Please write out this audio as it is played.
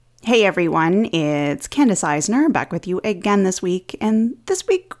Hey everyone, it's Candace Eisner back with you again this week, and this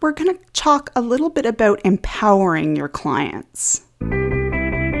week we're going to talk a little bit about empowering your clients.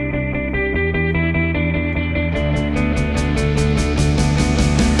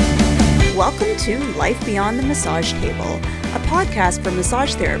 Welcome to Life Beyond the Massage Table, a podcast for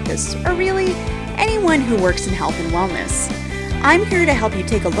massage therapists, or really anyone who works in health and wellness. I'm here to help you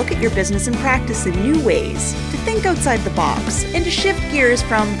take a look at your business and practice in new ways, to think outside the box, and to shift gears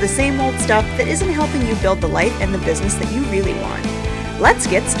from the same old stuff that isn't helping you build the life and the business that you really want. Let's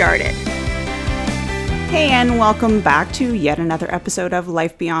get started. Hey, and welcome back to yet another episode of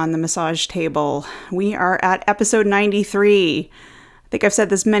Life Beyond the Massage Table. We are at episode 93. I think I've said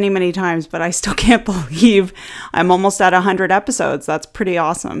this many times, but I still can't believe I'm almost at 100 episodes. That's pretty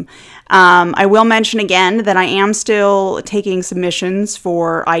awesome. I will mention again that I am still taking submissions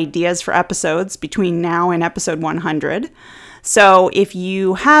for ideas for episodes between now and episode 100. So if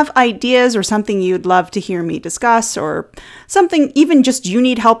you have ideas or something you'd love to hear me discuss, or something even just you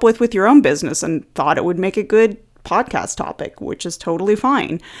need help with your own business and thought it would make a good podcast topic, which is totally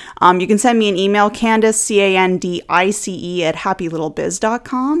fine. You can send me an email, Candice, CANDICE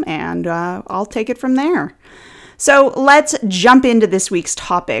 @happylittlebiz.com, and I'll take it from there. So let's jump into this week's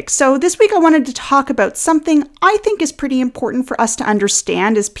topic. So this week I wanted to talk about something I think is pretty important for us to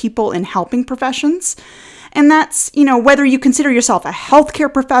understand as people in helping professions. And that's, whether you consider yourself a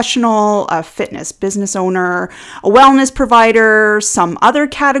healthcare professional, a fitness business owner, a wellness provider, some other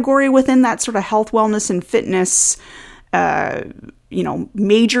category within that sort of health, wellness, and fitness,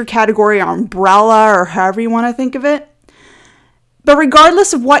 major category, umbrella, or however you want to think of it. But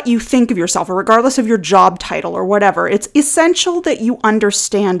regardless of what you think of yourself, or regardless of your job title or whatever, it's essential that you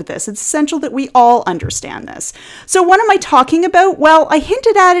understand this. It's essential that we all understand this. So what am I talking about? Well, I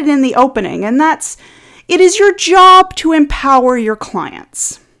hinted at it in the opening, and that's it is your job to empower your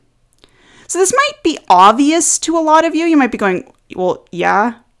clients. So this might be obvious to a lot of you. You might be going, well,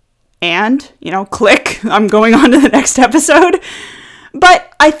 yeah, and, click, I'm going on to the next episode.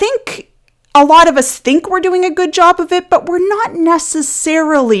 But I think a lot of us think we're doing a good job of it, but we're not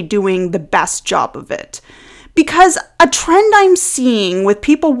necessarily doing the best job of it. Because a trend I'm seeing with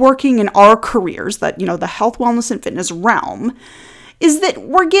people working in our careers, that, the health, wellness, and fitness realm, is that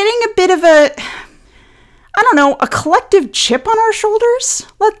we're getting a bit of a collective chip on our shoulders.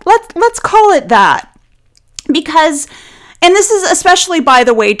 Let's call it that. Because, and this is especially, by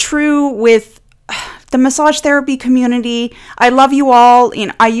the way, true with the massage therapy community. I love you all.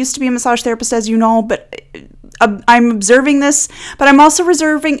 I used to be a massage therapist, as you know, but I'm observing this, but I'm also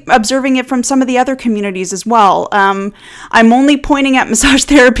observing it from some of the other communities as well. I'm only pointing at massage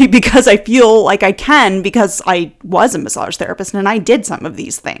therapy because I feel like I can, because I was a massage therapist and I did some of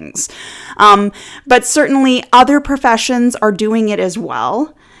these things. But certainly other professions are doing it as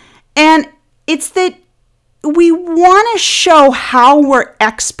well. And it's that we want to show how we're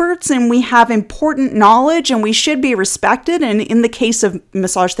experts and we have important knowledge and we should be respected. And in the case of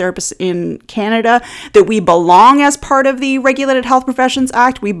massage therapists in Canada, that we belong as part of the Regulated Health Professions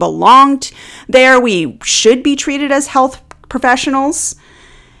Act. We belonged there. We should be treated as health professionals.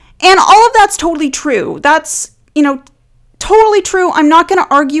 And all of that's totally true. That's, totally true. I'm not going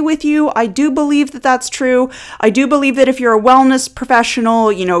to argue with you. I do believe that that's true. I do believe that if you're a wellness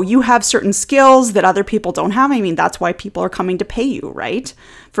professional, you have certain skills that other people don't have. I mean, that's why people are coming to pay you, right?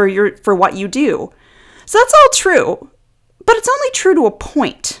 For what you do. So that's all true. But it's only true to a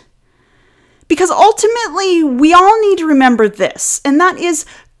point. Because ultimately, we all need to remember this, and that is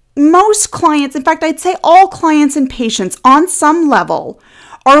most clients, in fact, I'd say all clients and patients on some level,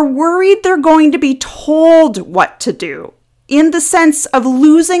 are worried they're going to be told what to do, in the sense of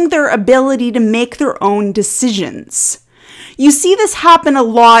losing their ability to make their own decisions. You see this happen a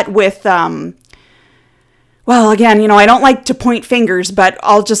lot with, I don't like to point fingers, but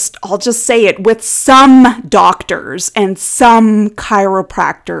I'll just say it, with some doctors and some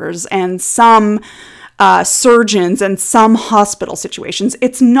chiropractors and some surgeons and some hospital situations.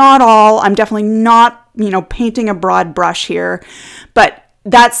 It's not all. I'm definitely not, painting a broad brush here, but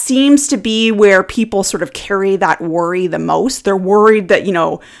that seems to be where people sort of carry that worry the most. They're worried that,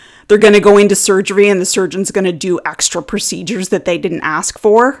 they're going to go into surgery and the surgeon's going to do extra procedures that they didn't ask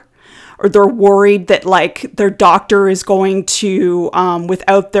for. Or they're worried that, their doctor is going to,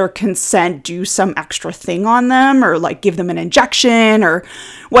 without their consent, do some extra thing on them, or, give them an injection or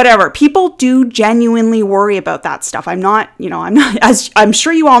whatever. People do genuinely worry about that stuff. I'm not, as I'm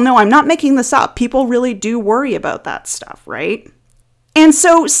sure you all know, I'm not making this up. People really do worry about that stuff, right? And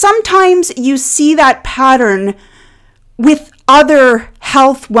so sometimes you see that pattern with other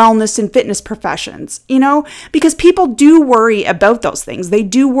health, wellness, and fitness professions, because people do worry about those things. They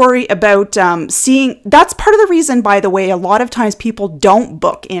do worry about seeing. That's part of the reason, by the way, a lot of times people don't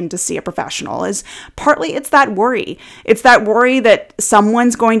book in to see a professional is partly it's that worry. It's that worry that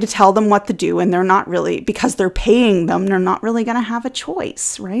someone's going to tell them what to do and they're not really, because they're paying them, they're not really going to have a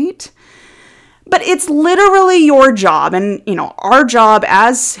choice, right? But it's literally your job and, our job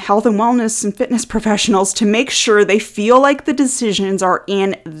as health and wellness and fitness professionals to make sure they feel like the decisions are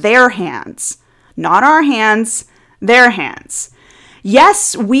in their hands, not our hands, their hands.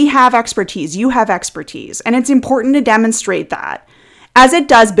 Yes, we have expertise. You have expertise. And it's important to demonstrate that as it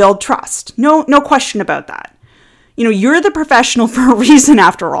does build trust. No question about that. You're the professional for a reason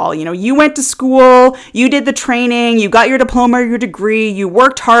after all. You went to school, you did the training, you got your diploma, your degree, you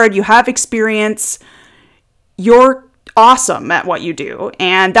worked hard, you have experience. You're awesome at what you do,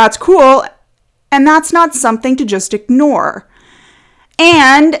 and that's cool, and that's not something to just ignore.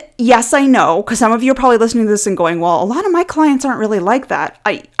 And yes, I know, because some of you are probably listening to this and going, well, a lot of my clients aren't really like that.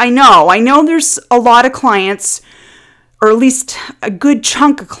 I know there's a lot of clients, or at least a good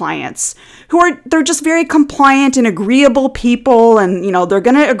chunk of clients, they're just very compliant and agreeable people, and they're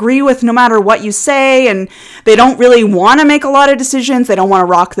going to agree with no matter what you say, and they don't really want to make a lot of decisions. They don't want to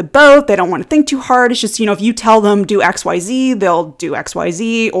rock the boat. They don't want to think too hard. It's just, if you tell them do XYZ, they'll do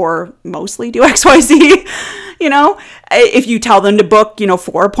XYZ, or mostly do XYZ. If you tell them to book,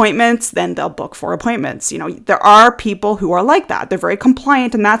 4 appointments, then they'll book 4 appointments. There are people who are like that. They're very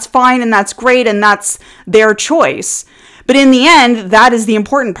compliant, and that's fine, and that's great, and that's their choice. But in the end, that is the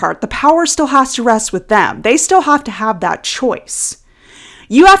important part. The power still has to rest with them. They still have to have that choice.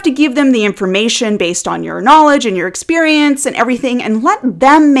 You have to give them the information based on your knowledge and your experience and everything, and let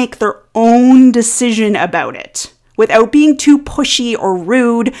them make their own decision about it without being too pushy or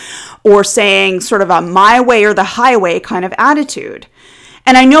rude or saying sort of a my way or the highway kind of attitude.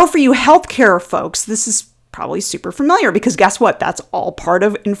 And I know for you healthcare folks, this is probably super familiar because guess what? That's all part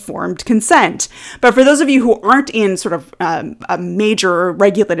of informed consent. But for those of you who aren't in sort of a major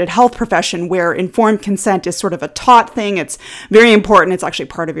regulated health profession where informed consent is sort of a taught thing, it's very important, it's actually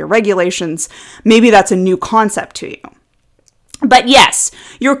part of your regulations, maybe that's a new concept to you. But yes,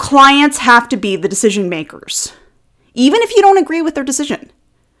 your clients have to be the decision makers, even if you don't agree with their decision.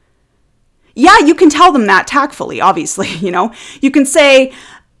 Yeah, you can tell them that tactfully, obviously, You can say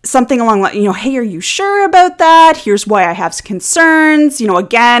something along like, hey, are you sure about that? Here's why I have concerns.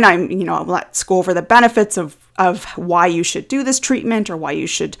 Again, let's go over the benefits of why you should do this treatment or why you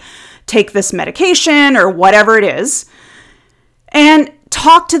should take this medication or whatever it is. And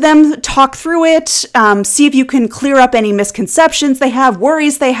talk to them, talk through it, see if you can clear up any misconceptions they have,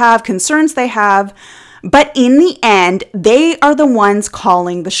 worries they have, concerns they have. But in the end, they are the ones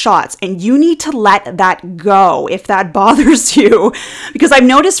calling the shots, and you need to let that go if that bothers you. Because I've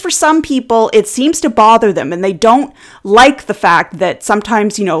noticed for some people, it seems to bother them, and they don't like the fact that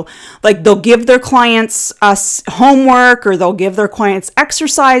sometimes, like they'll give their clients homework, or they'll give their clients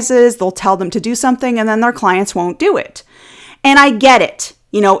exercises, they'll tell them to do something, and then their clients won't do it. And I get it.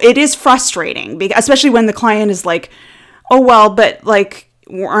 It is frustrating, especially when the client is like, oh, well, but like,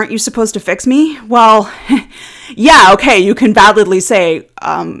 aren't you supposed to fix me? Well, yeah, okay, you can validly say,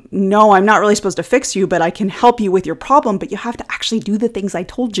 no, I'm not really supposed to fix you, but I can help you with your problem, but you have to actually do the things I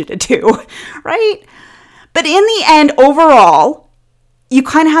told you to do, right? But in the end, overall, you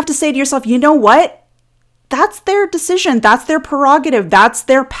kind of have to say to yourself, you know what? That's their decision. That's their prerogative. That's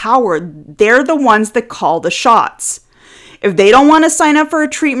their power. They're the ones that call the shots. If they don't want to sign up for a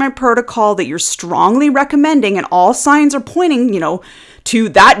treatment protocol that you're strongly recommending and all signs are pointing, to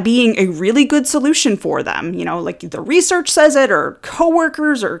that being a really good solution for them, like the research says it or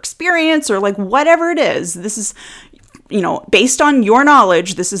coworkers or experience or like whatever it is, this is, based on your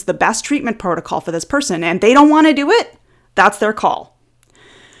knowledge, this is the best treatment protocol for this person and they don't want to do it, that's their call.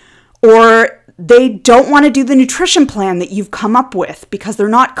 Or they don't want to do the nutrition plan that you've come up with because they're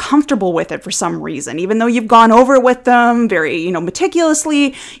not comfortable with it for some reason, even though you've gone over it with them very,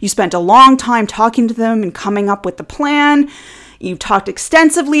 meticulously. You spent a long time talking to them and coming up with the plan. You've talked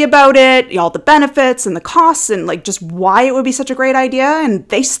extensively about it, all the benefits and the costs and like just why it would be such a great idea, and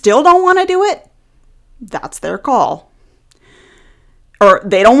they still don't want to do it. That's their call. Or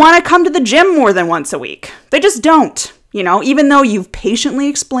they don't want to come to the gym more than once a week. They just don't. Even though you've patiently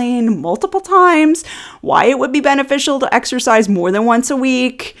explained multiple times why it would be beneficial to exercise more than once a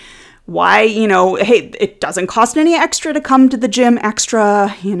week, why, hey, it doesn't cost any extra to come to the gym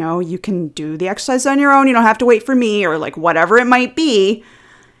extra, you can do the exercise on your own, you don't have to wait for me, or like whatever it might be,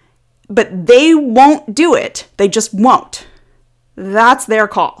 but they won't do it. They just won't. That's their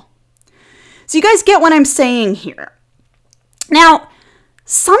call. So you guys get what I'm saying here. Now,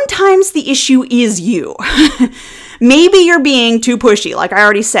 sometimes the issue is you. Maybe you're being too pushy, like I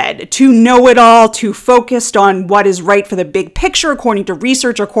already said, too know-it-all, too focused on what is right for the big picture, according to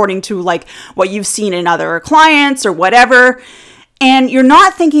research, according to like what you've seen in other clients or whatever. And you're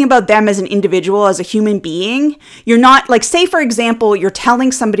not thinking about them as an individual, as a human being. You're not, like, say, for example, you're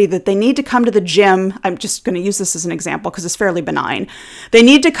telling somebody that they need to come to the gym. I'm just going to use this as an example because it's fairly benign. They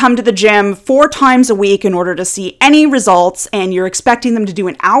need to come to the gym 4 times a week in order to see any results. And you're expecting them to do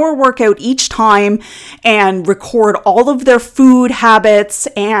an hour workout each time and record all of their food habits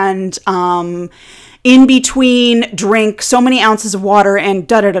and, in between drink so many ounces of water and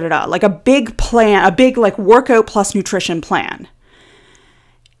da-da-da-da-da. Like a big plan, a big like workout plus nutrition plan.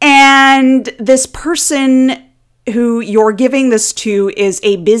 And this person who you're giving this to is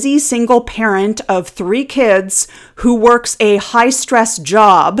a busy single parent of 3 kids who works a high-stress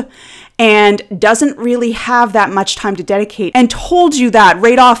job and doesn't really have that much time to dedicate, and told you that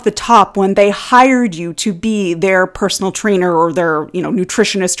right off the top when they hired you to be their personal trainer or their,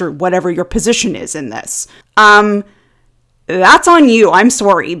 nutritionist or whatever your position is in this. That's on you. I'm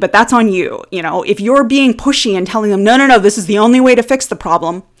sorry, but that's on you. If you're being pushy and telling them, no, this is the only way to fix the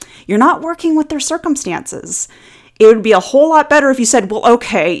problem, you're not working with their circumstances. It would be a whole lot better if you said, well,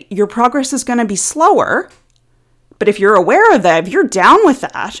 okay, your progress is going to be slower, but if you're aware of that, if you're down with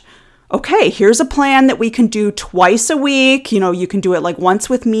that, okay, here's a plan that we can do twice a week. You can do it like once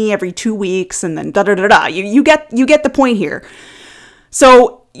with me every 2 weeks and then da-da-da-da. You get the point here.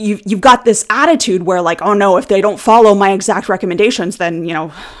 So you've got this attitude where like, oh no, if they don't follow my exact recommendations,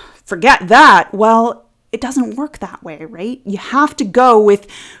 then, forget that. Well, it doesn't work that way, right? You have to go with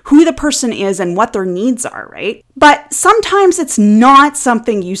who the person is and what their needs are, right? But sometimes it's not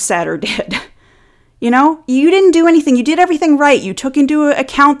something you said or did. You didn't do anything. You did everything right. You took into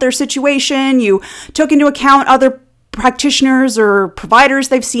account their situation. You took into account other practitioners or providers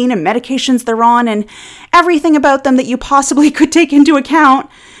they've seen and medications they're on and everything about them that you possibly could take into account.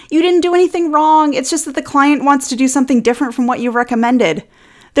 You didn't do anything wrong. It's just that the client wants to do something different from what you recommended.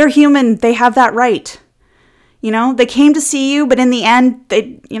 They're human. They have that right. They came to see you, but in the end,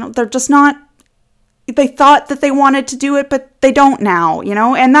 they're just not, they thought that they wanted to do it, but they don't now,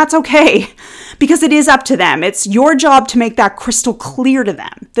 and that's okay because it is up to them. It's your job to make that crystal clear to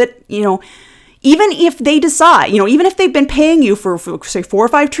them that, even if they decide, even if they've been paying you for say 4 or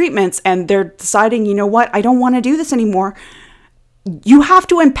 5 treatments and they're deciding, I don't want to do this anymore, you have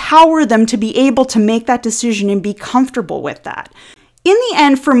to empower them to be able to make that decision and be comfortable with that. In the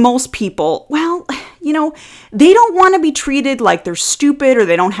end, for most people, well, they don't want to be treated like they're stupid or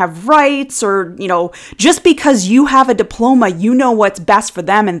they don't have rights or, just because you have a diploma, you know what's best for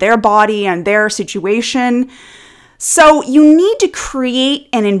them and their body and their situation. So you need to create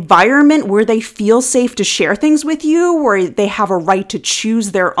an environment where they feel safe to share things with you, where they have a right to choose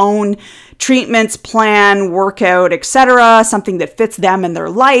their own treatments, plan, workout, etc., something that fits them and their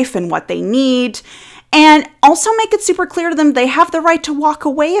life and what they need. And also make it super clear to them they have the right to walk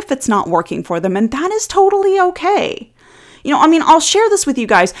away if it's not working for them, and that is totally okay. I'll share this with you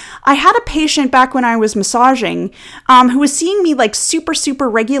guys. I had a patient back when I was massaging who was seeing me like super, super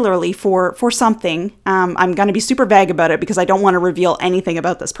regularly for something. I'm going to be super vague about it because I don't want to reveal anything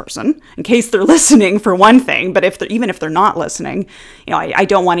about this person in case they're listening for one thing. But even if they're not listening, I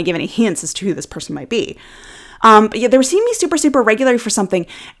don't want to give any hints as to who this person might be. But yeah, they were seeing me super, super regularly for something.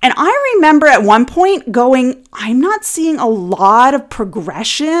 And I remember at one point going, I'm not seeing a lot of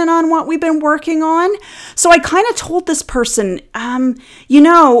progression on what we've been working on. So I kind of told this person,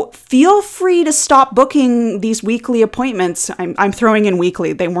 feel free to stop booking these weekly appointments. I'm throwing in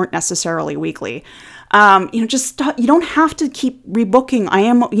weekly. They weren't necessarily weekly. You don't have to keep rebooking.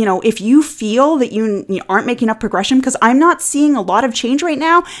 If you feel that you aren't making enough progression, because I'm not seeing a lot of change right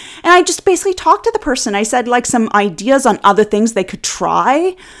now. And I just basically talked to the person. I said like some ideas on other things they could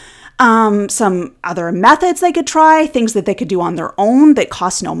try, some other methods they could try, things that they could do on their own that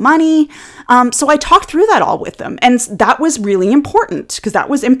cost no money. So I talked through that all with them. And that was really important because that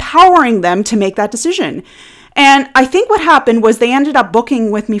was empowering them to make that decision. And I think what happened was they ended up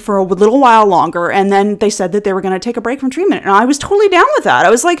booking with me for a little while longer, and then they said that they were going to take a break from treatment. And I was totally down with that. I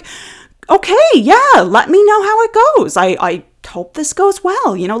was like, okay, yeah, let me know how it goes. I hope this goes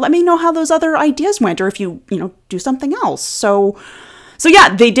well. Let me know how those other ideas went, or if you do something else. So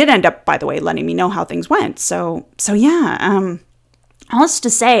yeah, they did end up, by the way, letting me know how things went. So yeah, all this to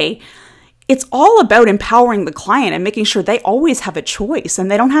say, it's all about empowering the client and making sure they always have a choice and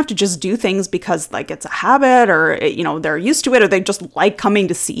they don't have to just do things because like it's a habit or, they're used to it or they just like coming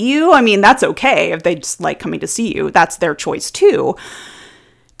to see you. I mean, that's okay if they just like coming to see you. That's their choice too.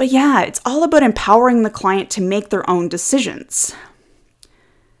 But yeah, it's all about empowering the client to make their own decisions.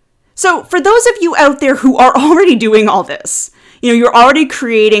 So for those of you out there who are already doing all this, you're already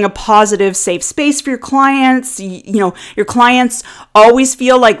creating a positive, safe space for your clients. Your clients always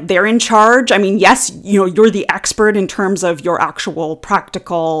feel like they're in charge. I mean, yes, you're the expert in terms of your actual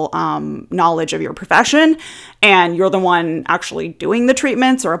practical knowledge of your profession, and you're the one actually doing the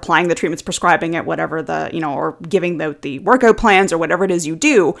treatments or applying the treatments, prescribing it, whatever or giving the workout plans or whatever it is you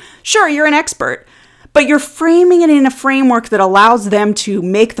do. Sure, you're an expert. But you're framing it in a framework that allows them to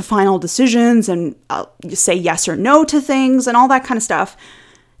make the final decisions and say yes or no to things and all that kind of stuff.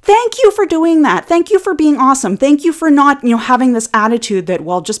 Thank you for doing that. Thank you for being awesome. Thank you for not, having this attitude that,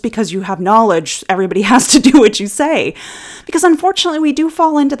 well, just because you have knowledge, everybody has to do what you say. Because unfortunately, we do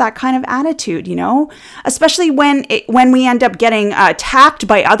fall into that kind of attitude, especially when we end up getting attacked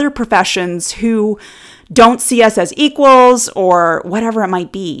by other professions who don't see us as equals or whatever it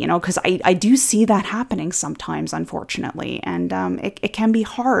might be, because I do see that happening sometimes, unfortunately. And it can be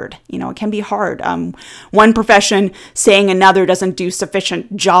hard, it can be hard. One profession saying another doesn't do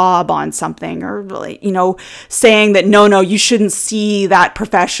sufficient job on something, or, saying that, no, you shouldn't see that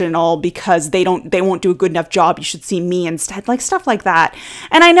professional because they won't do a good enough job. You should see me instead, like stuff like that.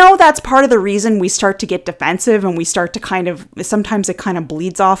 And I know that's part of the reason we start to get defensive and we start to sometimes it kind of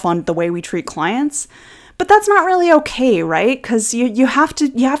bleeds off on the way we treat clients. But that's not really okay, right? Because you have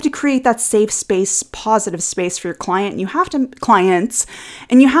to create that safe space, positive space for your client. And you have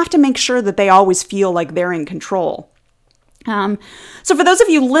to make sure that they always feel like they're in control. So for those of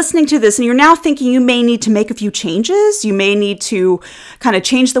you listening to this and you're now thinking you may need to make a few changes, you may need to kind of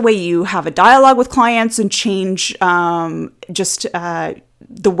change the way you have a dialogue with clients and change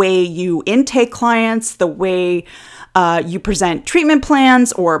the way you intake clients, the way you present treatment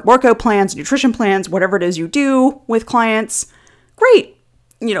plans or workout plans, nutrition plans, whatever it is you do with clients. Great.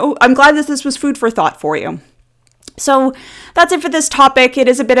 I'm glad that this was food for thought for you. So that's it for this topic. It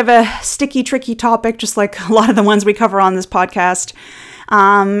is a bit of a sticky, tricky topic, just like a lot of the ones we cover on this podcast.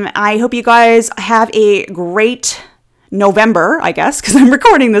 I hope you guys have a great November, I guess, because I'm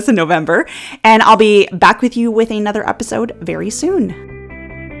recording this in November, and I'll be back with you with another episode very soon.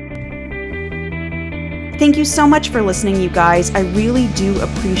 Thank you so much for listening, you guys. I really do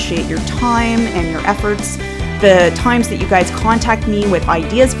appreciate your time and your efforts. The times that you guys contact me with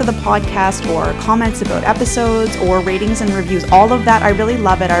ideas for the podcast or comments about episodes or ratings and reviews, all of that, I really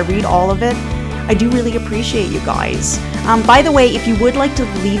love it. I read all of it. I do really appreciate you guys. By the way, if you would like to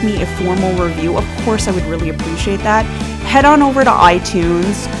leave me a formal review, of course I would really appreciate that. Head on over to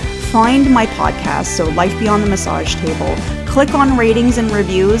iTunes, find my podcast, so Life Beyond the Massage Table, click on ratings and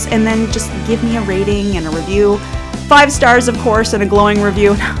reviews, and then just give me a rating and a review. 5 stars, of course, and a glowing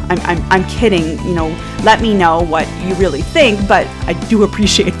review. I'm kidding, let me know what you really think, but I do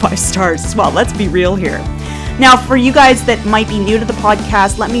appreciate 5 stars as well. Let's be real here. Now, for you guys that might be new to the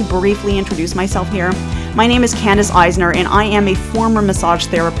podcast, let me briefly introduce myself here. My name is Candace Eisner, and I am a former massage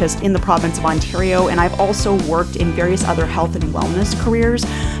therapist in the province of Ontario, and I've also worked in various other health and wellness careers,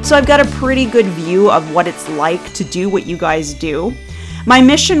 so I've got a pretty good view of what it's like to do what you guys do. My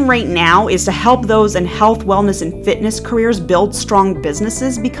mission right now is to help those in health, wellness, and fitness careers build strong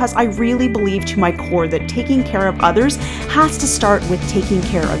businesses, because I really believe to my core that taking care of others has to start with taking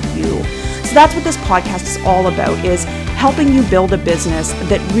care of you. So that's what this podcast is all about, is helping you build a business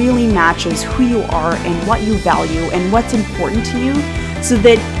that really matches who you are and what you value and what's important to you, so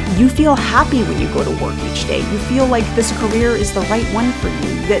that you feel happy when you go to work each day. You feel like this career is the right one for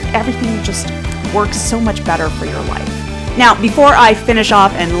you, that everything just works so much better for your life. Now, before I finish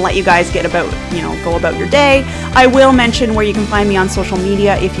off and let you guys go about your day, I will mention where you can find me on social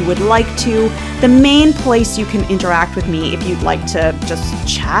media if you would like to. The main place you can interact with me if you'd like to just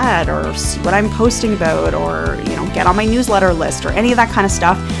chat or see what I'm posting about, or get on my newsletter list or any of that kind of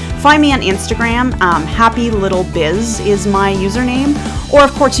stuff, find me on Instagram. Happy Little Biz is my username. Or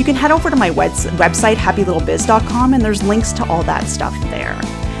of course, you can head over to my website, happylittlebiz.com, and there's links to all that stuff there.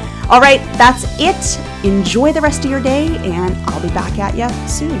 All right, that's it. Enjoy the rest of your day, and I'll be back at you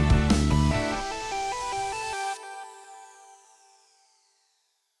soon.